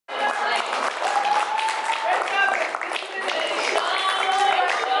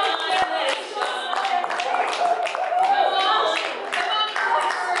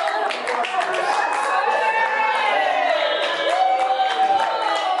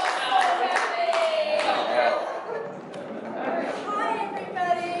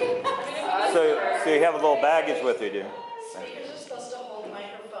have a little baggage with you, do you? Speakers are supposed to hold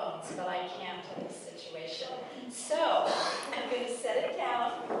microphones, but I can't in this situation. So, I'm going to set it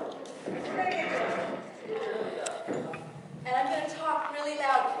down. And I'm going to talk really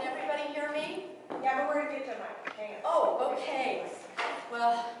loud. Can everybody hear me? Yeah, but we're going to get to the mic. Hang on. Oh, okay.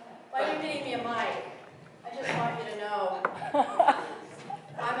 Well, why are you getting me a mic? I just want you to know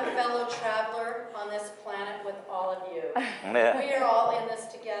I'm a fellow traveler on this planet with all of you. We are all in this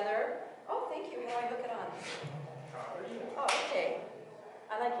together. Oh, thank you. How do I hook it on? Oh, okay.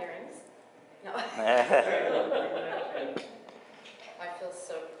 I like earrings. No. I feel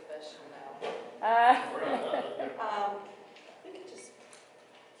so professional now. We could just.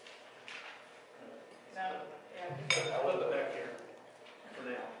 No. Yeah. I'll put it back here for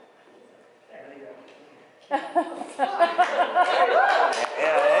now. There you go.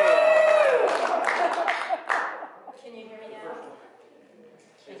 Can you hear me now?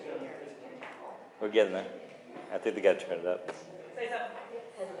 We're getting there. I think they got to turn it up. Say something.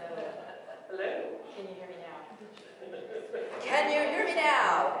 Hello. Hello? Can you hear me now? Can you hear me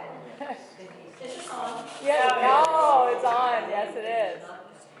now? Is this on? Yes. Oh, it's on. Yes, it is.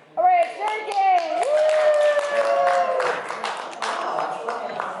 All right, Cheri Kane.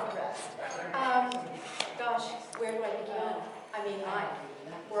 Gosh, where do I begin? I mean,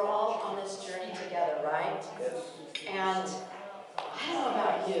 we're all on this journey together, right? And I don't know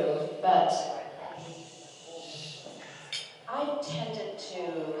about you, but I tended to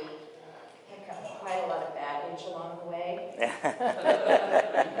pick up quite a lot of baggage along the way.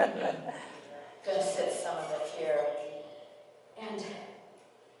 Gonna sit some of it here. And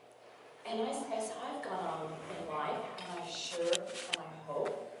as I've gone on in life, and I'm sure and I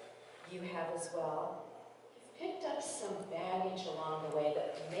hope you have as well, you've picked up some baggage along the way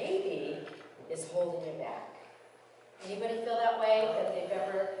that maybe is holding you back. Anybody feel that way? That they've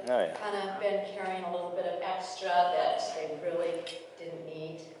ever kind of been carrying a little bit of extra that they really didn't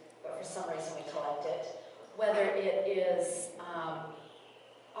need, but for some reason we collect it? Whether it is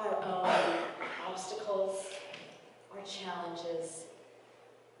our own obstacles, our challenges.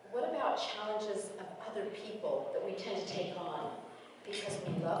 What about challenges of other people that we tend to take on because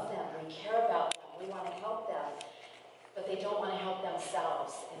we love them, we care about them, we want to help them, but they don't want to help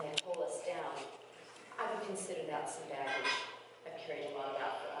themselves and they pull us down? I would consider that some baggage. I've carried a lot of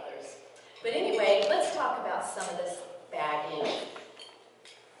that for others. But anyway, let's talk about some of this baggage,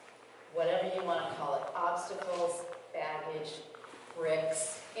 whatever you want to call it, obstacles, baggage,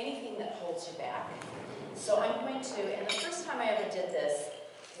 bricks, anything that holds you back. So I'm going to, and the first time I ever did this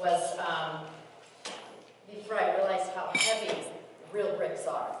was before I realized how heavy real bricks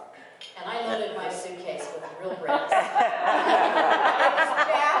are. And I loaded my suitcase with real bricks. It was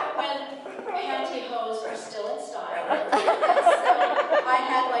back when pantyhose were still in style. I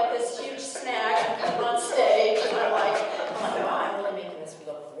had like this huge snag and come on stage, and I'm like, wow, I'm really making this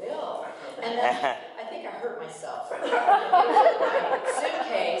look real. And then I think I hurt myself. My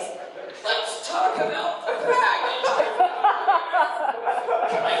suitcase. Let's talk about the baggage.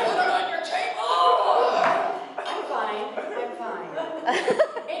 Can I put it on your table? I'm fine.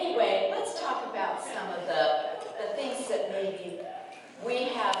 Anyway, let's talk about some of the things that maybe we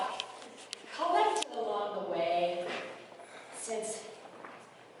have collected along the way since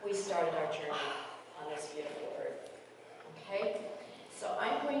we started our journey on this beautiful earth. Okay? So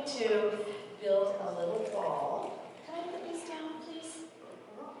I'm going to build a little wall. Can I put these down, please?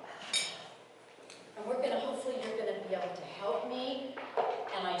 And we're going to, hopefully you're going to be able to help me,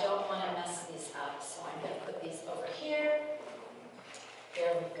 and I don't want to mess these up, so I'm going to put these over here.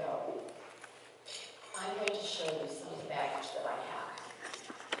 There we go. I'm going to show you some of the baggage that I have.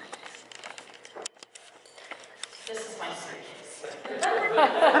 This is my suitcase.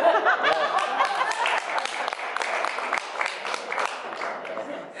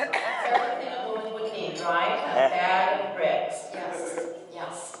 Everything a woman would need, right? A bag of bricks.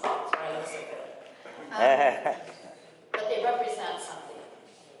 Yes. That's why I look so good. But they represent something.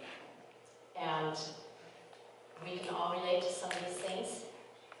 And we can all relate to some of these things.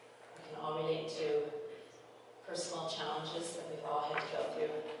 We can all relate to personal challenges that we've all had to go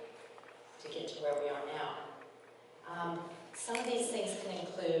through to get to where we are now. Some of these things can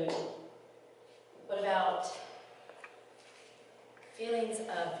include, what about feelings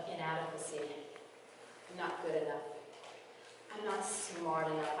of inadequacy? I'm not good enough. I'm not smart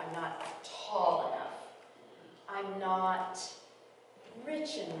enough. I'm not tall enough. I'm not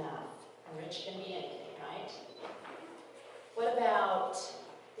rich enough. And rich can be anything, right? What about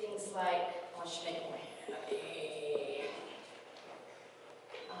things like, I should make it more happy.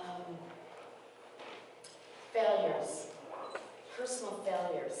 Failures, personal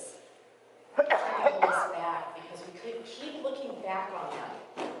failures. Hold back on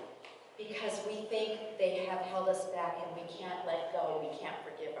them because we think they have held us back and we can't let go, we can't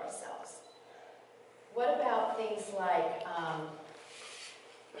forgive ourselves. What about things like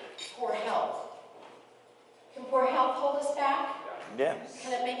poor health? Can poor health hold us back? Yeah.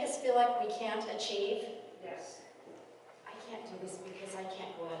 Can it make us feel like we can't achieve? Yes. I can't do this because I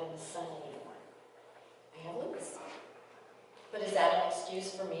can't go out in the sun anymore. I have lupus. But is that an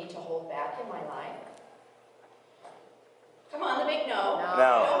excuse for me to hold back in my life? Come on, the big no.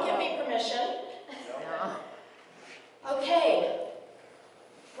 No. Don't give me permission. No. Okay.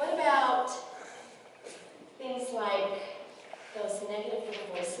 What about things like those negative little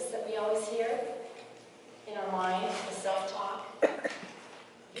voices that we always hear in our mind, the self-talk?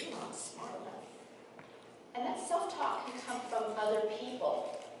 You're not smart enough. And that self-talk can come from other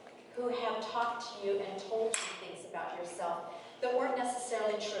people who have talked to you and told you things about yourself that weren't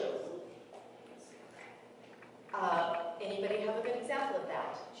necessarily true. Anybody have a good example of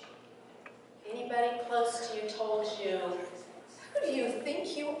that? Anybody close to you told you, who do you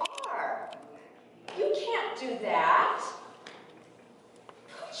think you are? You can't do that.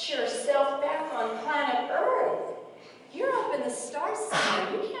 Put yourself back on planet Earth. You're up in the stars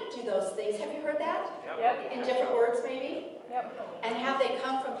somewhere. You can't do those things. Have you heard that? Yep. In different words, maybe? Yep. And have they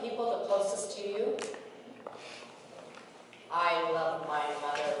come from people the closest to you? I love my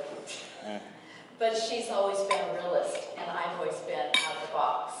mother. But she's always been a realist, and I've always been out of the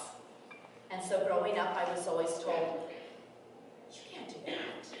box. And so growing up, I was always told, you can't do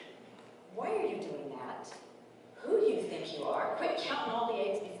that. Why are you doing that? Who do you think you are? Quit counting all the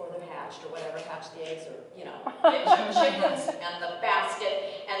eggs before they're hatched, or whatever, hatch the eggs, or, get your chickens and the basket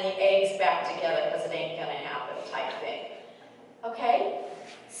and the eggs back together, because it ain't gonna happen type thing. Okay?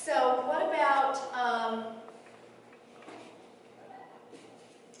 So what about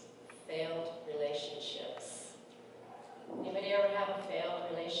failed relationships? Anybody ever have a failed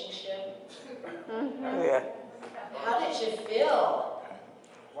relationship? Oh, yeah. How did you feel?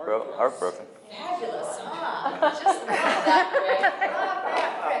 Heartbroken. Fabulous, huh? Just love that, Rick. Love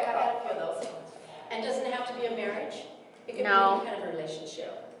that, Rick. I got a few of those. And doesn't it have to be a marriage? It could No. be any kind of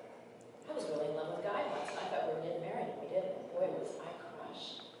relationship. I was really in love with a guy once. I thought we were getting married. We didn't. Boy, was I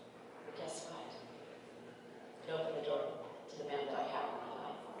crushed. But guess what? It opened the door to the man that I have in my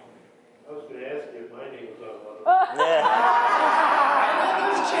life. I was going to ask you if my name was on one. Yeah. I know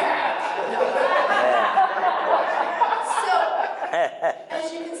there's Cheri. So, as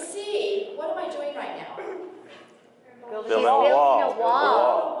you can see, what am I doing right now? Building a wall. a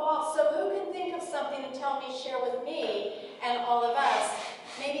wall. So who can think of something and tell me, share with me and all of us,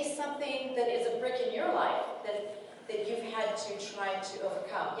 maybe something that is a brick in your life that you've had to try to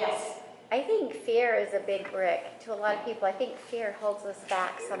overcome? Yes? I think fear is a big brick to a lot of people. I think fear holds us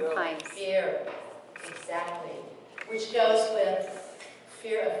back sometimes. Fear, exactly. Which goes with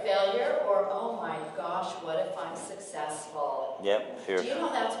fear of failure or, oh my gosh, what if I'm successful? Yep, fear. Do you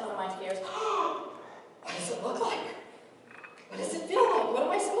know that's one of my fears? What does it look like? What does it feel like? What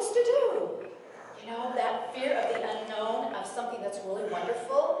am I supposed to do? You know, that fear of the unknown, of something that's really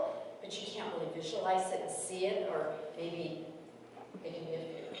wonderful, but you can't really visualize it and see it, or maybe it can be a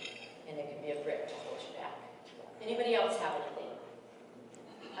fear, and it can be a brick to hold you back. Anybody else have anything?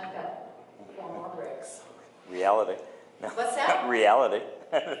 I've got 4 more bricks. Reality. No. What's that? Reality.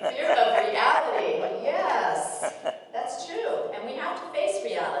 Fear of reality. Yes, that's true. And we have to face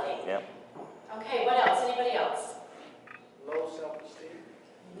reality. Yep. Okay, what else? Anybody else? Low self-esteem.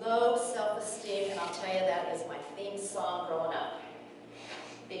 Low self-esteem, and I'll tell you that is my theme song growing up.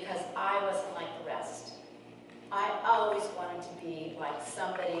 Because I wasn't like the rest. I always wanted to be like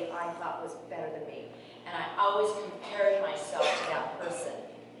somebody I thought was better than me. And I always compared myself to that person.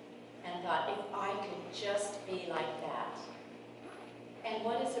 And thought, if I could just be like that. And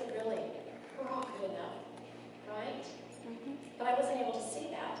what is it really? We're all good enough, right? But I wasn't able to see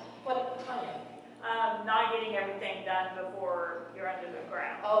that. What, Tanya? Not getting everything done before you're under the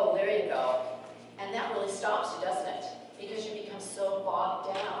ground. Oh, there you go. And that really stops you, doesn't it? Because you become so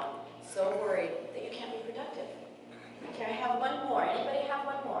bogged down, so worried that you can't be productive. Okay, I have one more. Anybody have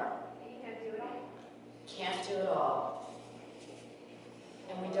one more? You can't do it all. Can't do it all.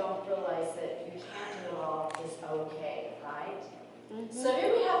 And we don't realize that you can't do it all is okay, right? So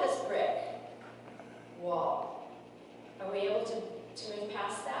here we have this brick wall. Are we able to move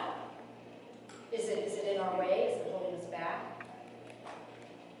past that? Is it in our way? Is it holding us back?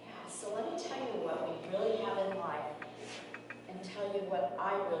 Yeah, so let me tell you what we really have in life and tell you what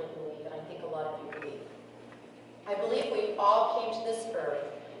I really believe, and I think a lot of you believe. I believe we all came to this earth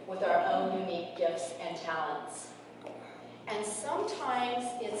with our own unique gifts and talents. And sometimes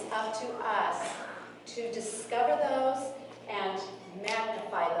it's up to us to discover those and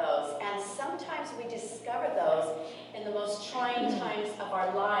magnify those. And sometimes we discover those in the most trying times of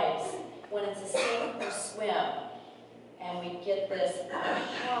our lives, when it's a sink or swim, and we get this,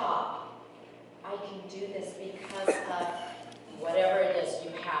 aha, I can do this because of whatever it is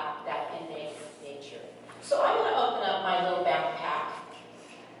you have, that innate nature. So I'm going to open up my little backpack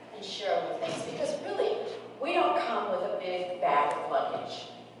and share a little things, because really, we don't come with a big bag of luggage,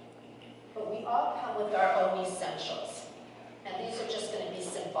 but we all come with our own essentials. And these are just going to be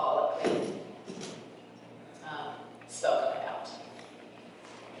symbolically spoken about.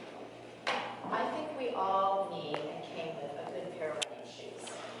 I think we all need and came with a good pair of running shoes.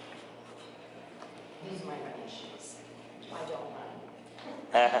 These are my running shoes. I don't run.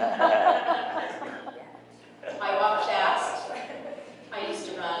 I walk fast. I used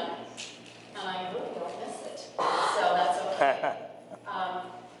to run, and I really don't miss it. So that's okay.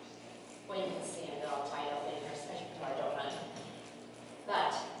 Well, you can see I'm all tied up in here, especially when I don't run.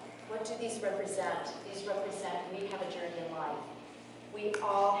 But what do these represent? These represent we have a journey in life. We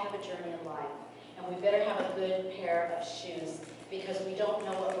all have a journey in life. And we better have a good pair of shoes, because we don't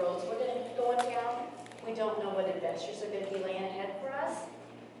know what roads we're going to be going down. We don't know what adventures are going to be laying ahead for us.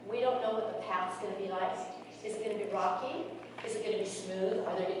 We don't know what the path's going to be like. Is it going to be rocky? Is it going to be smooth?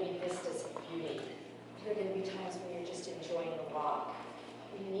 Are there going to be vistas of beauty? Are there going to be times when you're just enjoying the walk?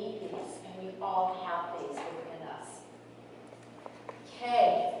 We need these, and we all have these within us.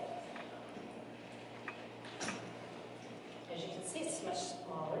 Okay. As you can see, it's much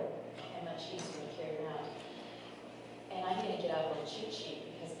smaller and much easier to carry around. And I'm going to get out a little cheat sheet,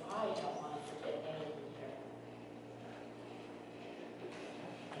 because I don't want to forget anything here.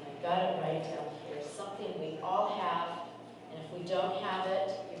 And I've got it right down here. Something we all have, and if we don't have it,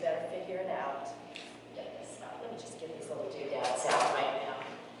 you better figure it out. Get this out. Let me just get these little doodads out right now.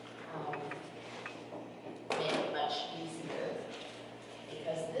 Make it much easier,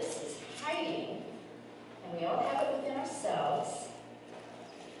 because this is hiding, and we all have it within ourselves.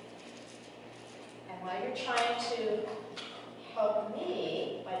 And while you're trying to help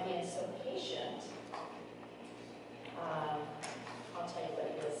me by being so patient, I'll tell you what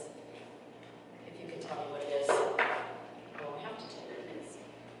it is. If you can tell me what it is, I won't have to tell you what it is.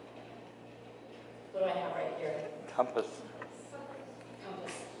 What do I have right here? Compass.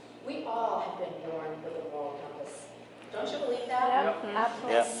 Compass. We all have been born with a moral compass. Don't you believe that? Yep,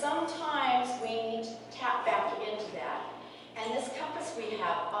 absolutely. Yep. And sometimes we need to tap back into that. And this compass we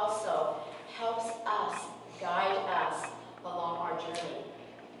have also helps us, guide us along our journey,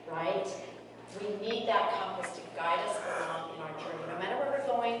 right? We need that compass to guide us along in our journey. No matter where we're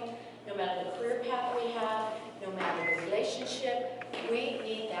going, no matter the career path we have, no matter the relationship, we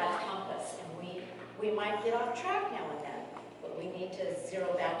need that compass. And we might get off track now and then, but we need to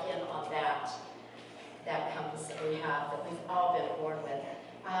zero back in on that compass that we have, that we've all been born with.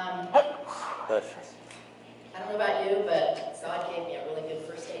 Push. I don't know about you, but God gave me a really good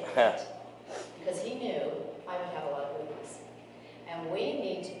first aid kit, because He knew I would have a lot of wounds. And we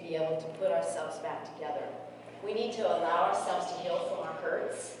need to be able to put ourselves back together. We need to allow ourselves to heal from our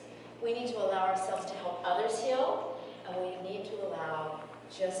hurts. We need to allow ourselves to help others heal. And we need to allow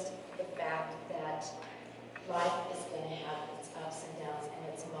just the fact that life is going to have its ups and downs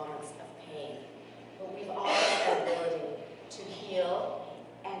and its moments of pain. But we've all got the ability to heal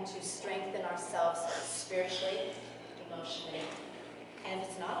and to strengthen ourselves spiritually, emotionally, and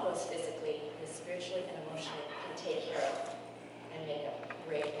it's not always physically, it's spiritually and emotionally can take care of and make a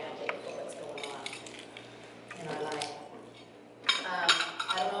great band-aid for what's going on in our life.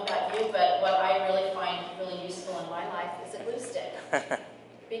 I don't know about you, but what I really find really useful in my life is a glue stick.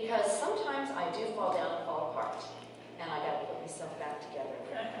 Because sometimes I do fall down and fall apart, and I got to put myself back together.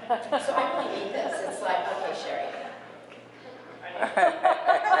 So I really need this. It's like, okay, Cheri,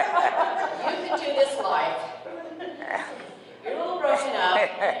 you can do this life. You're a little broken up.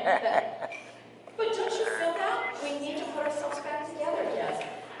 But don't you feel that? We need to put ourselves back together, yes.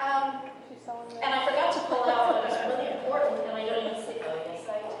 And I forgot to pull out what was really important, and I don't even see, oh, yes,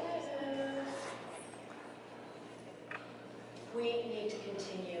 I do. We need to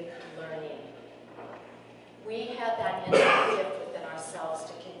continue learning. We have that innate gift within ourselves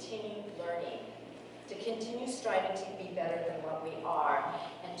to continue learning, to continue striving to be better than what we are,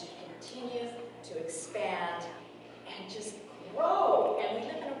 and to continue to expand and just grow. And we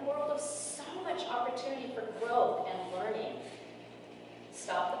live in a world of so much opportunity for growth and learning.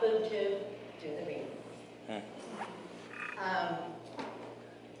 Stop the boob tube, do the reading.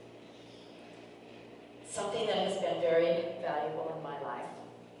 Something that has been very valuable in my life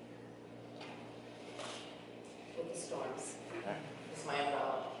with the storms is my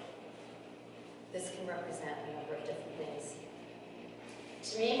umbrella. This can represent a number of different things.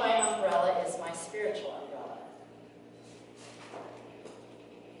 spiritual umbrella.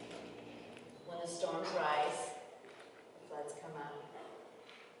 When the storms rise, the floods come up,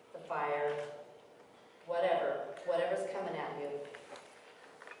 the fire, whatever's coming at you,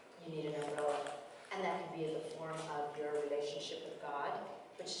 you need an umbrella. And that can be in the form of your relationship with God,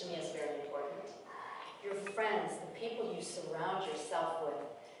 which to me is very important. Your friends, the people you surround yourself with,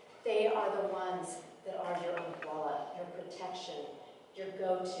 they are the ones that are your umbrella, your protection, your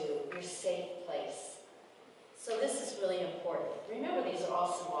go-to, your safe place. So this is really important. Remember, these are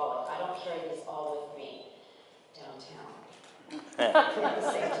all symbolic. I don't carry these all with me downtown at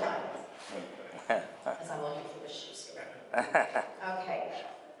the same time, as I'm looking for the shoe store. Okay.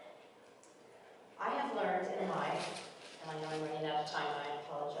 I have learned in life, and I know I'm running out of time, and I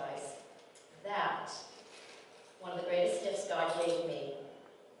apologize, that one of the greatest gifts God gave me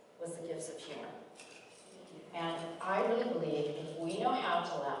was the gifts of humor. And I really believe if we know how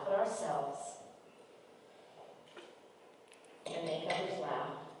to laugh at ourselves and make others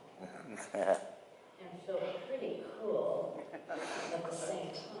laugh and feel pretty cool at the same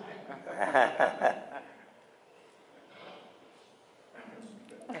time.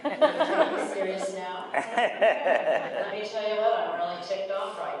 Are you serious now? Let me tell you what, I'm really ticked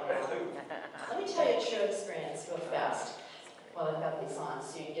off right now. Let me tell you a true experience real fast. Well, I've got these on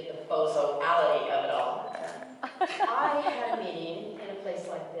so you get the bozo-ality of it all. I had a meeting in a place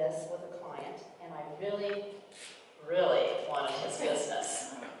like this with a client, and I really, really wanted his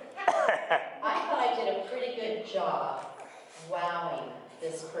business. I thought I did a pretty good job wowing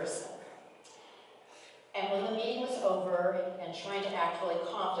this person. And when the meeting was over and trying to act really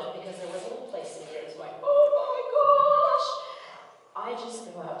confident, because there was a little place in here that was going, oh my gosh, I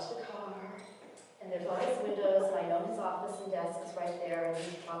just go out to the car, and there's all these windows, and I know his office and desk is right there, and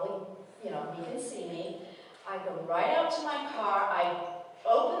he probably, he can see me. I go right out to my car, I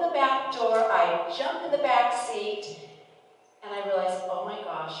open the back door, I jump in the back seat, and I realize, oh my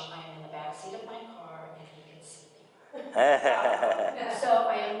gosh, I am in the back seat of my car, and he can see me. So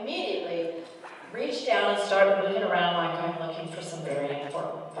I immediately reached down and started moving around like I'm looking for some very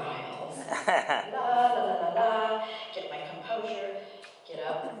important files. La, la, la, la, la, get my composure, get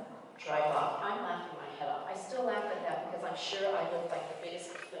up, drive off. I'm laughing my head off. I still laugh at that because I'm sure I look like the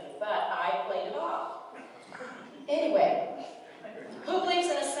biggest buffoon, but I played it off. Anyway, who believes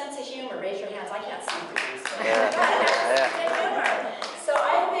in a sense of humor? Raise your hands. I can't see you. So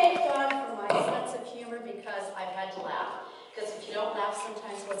I thank God for my sense of humor because I've had to laugh. Because if you don't laugh,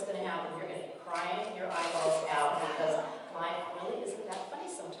 sometimes what's going to happen? You're going to be crying your eyeballs out because life really isn't that funny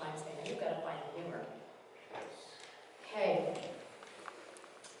sometimes, and you've got to find humor. Okay.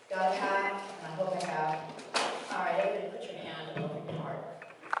 Got to have, and I hope I have. All right, everybody put your hand over your heart.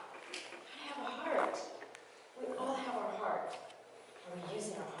 I have a heart. We all have our heart. Are we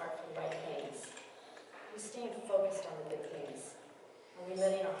using our heart for the right things? Are we staying focused on the big things? Are we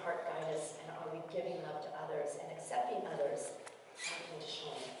letting our heart guide us, and are we giving love to others and accepting others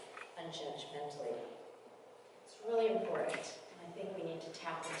unconditionally, unjudgmentally? It's really important, and I think we need to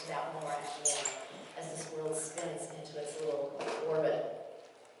tap into that more at the end as this world spins into its little orbit.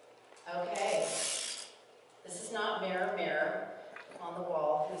 Okay, this is not mirror, mirror on the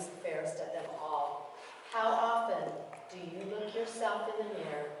wall, who's the fairest of them all. How often do you look yourself in the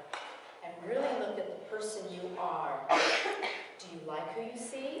mirror and really look at the person you are? Do you like who you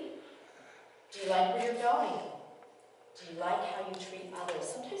see? Do you like where you're going? Do you like how you treat others?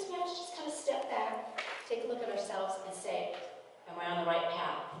 Sometimes we have to just kind of step back, take a look at ourselves and say, am I on the right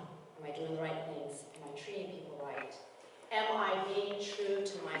path? Am I doing the right things? Am I treating people right? Am I being true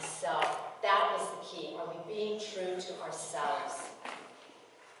to myself? That is the key. Are we being true to ourselves?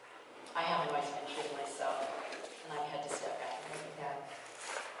 I haven't always been true to myself, and I've had to step back and look at that.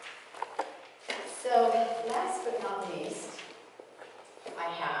 So, last but not least, I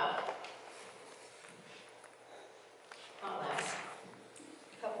have, not last,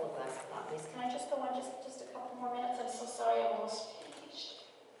 a couple of last but not least. Can I just go on just a couple more minutes? I'm so sorry, I'm almost finished.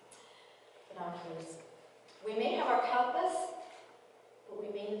 Binoculars. We may have our compass, but we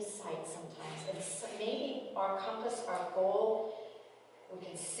may lose sight sometimes. And maybe our compass, our goal, we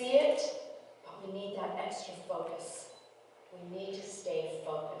can see it, but we need that extra focus. We need to stay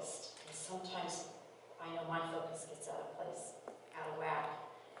focused. And sometimes, I know my focus gets out of place, out of whack.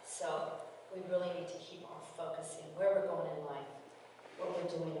 So we really need to keep our focus in where we're going in life, what we're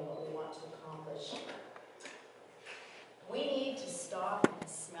doing and what we want to accomplish. We need to stop and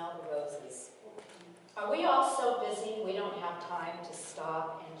smell the roses. Are we all so busy we don't have time to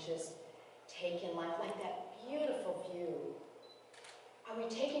stop and just take in life like that beautiful view? Are we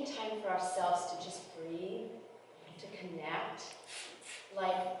taking time for ourselves to just breathe, to connect?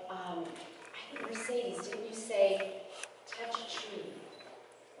 Like, I Mercedes, didn't you say, touch a tree?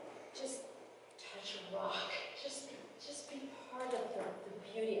 Just touch a rock. Just be part of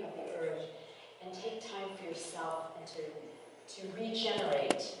the beauty of the earth and take time for yourself and to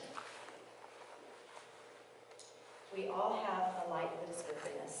regenerate. We all have a light that is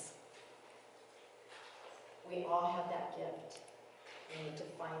within us. We all have that gift. We need to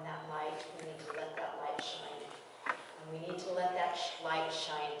find that light. We need to let that light shine. And we need to let that light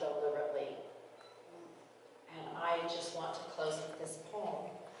shine deliberately. And I just want to close with this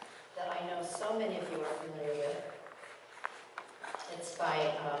poem that I know so many of you are familiar with. It's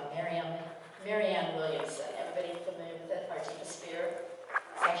by Marianne Williamson. Everybody familiar with it? Our Deepest Fear?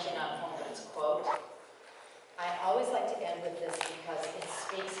 It's actually not a poem, but it's a quote. I always like to end with this because it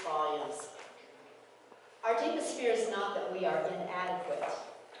speaks volumes. Our deepest fear is not that we are inadequate.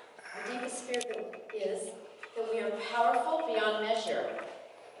 Our deepest fear is that we are powerful beyond measure.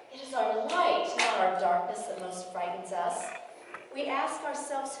 It is our light, not our darkness, that most frightens us. We ask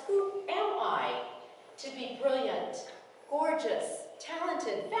ourselves, who am I to be brilliant, gorgeous,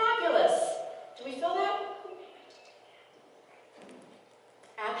 talented, fabulous? Do we feel that?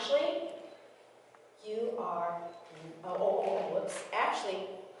 Actually, you are, whoops. Actually,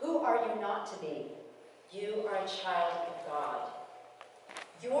 who are you not to be? You are a child of God.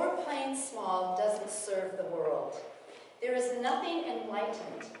 Your playing small doesn't serve the world. There is nothing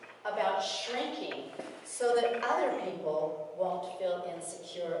enlightened about shrinking so that other people won't feel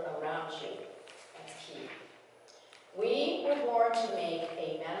insecure around you. That's key. We were born to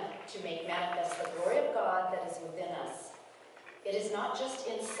make manifest the glory of God that is within us. It is not just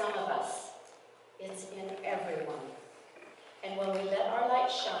in some of us, it's in everyone. And when we let our light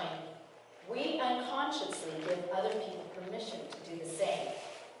shine, we unconsciously give other people permission to do the same.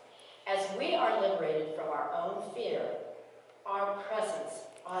 As we are liberated from our own fear, our presence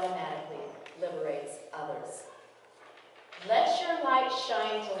automatically liberates others. Let your light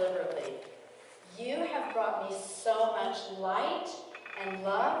shine deliberately. You have brought me so much light and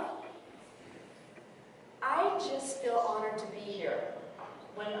love. I just feel honored to be here.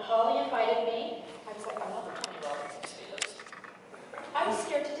 When Holly invited me, I was like, I'm not the Tony Robbins speakers. I was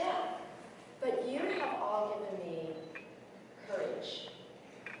scared to death. But you have all given me courage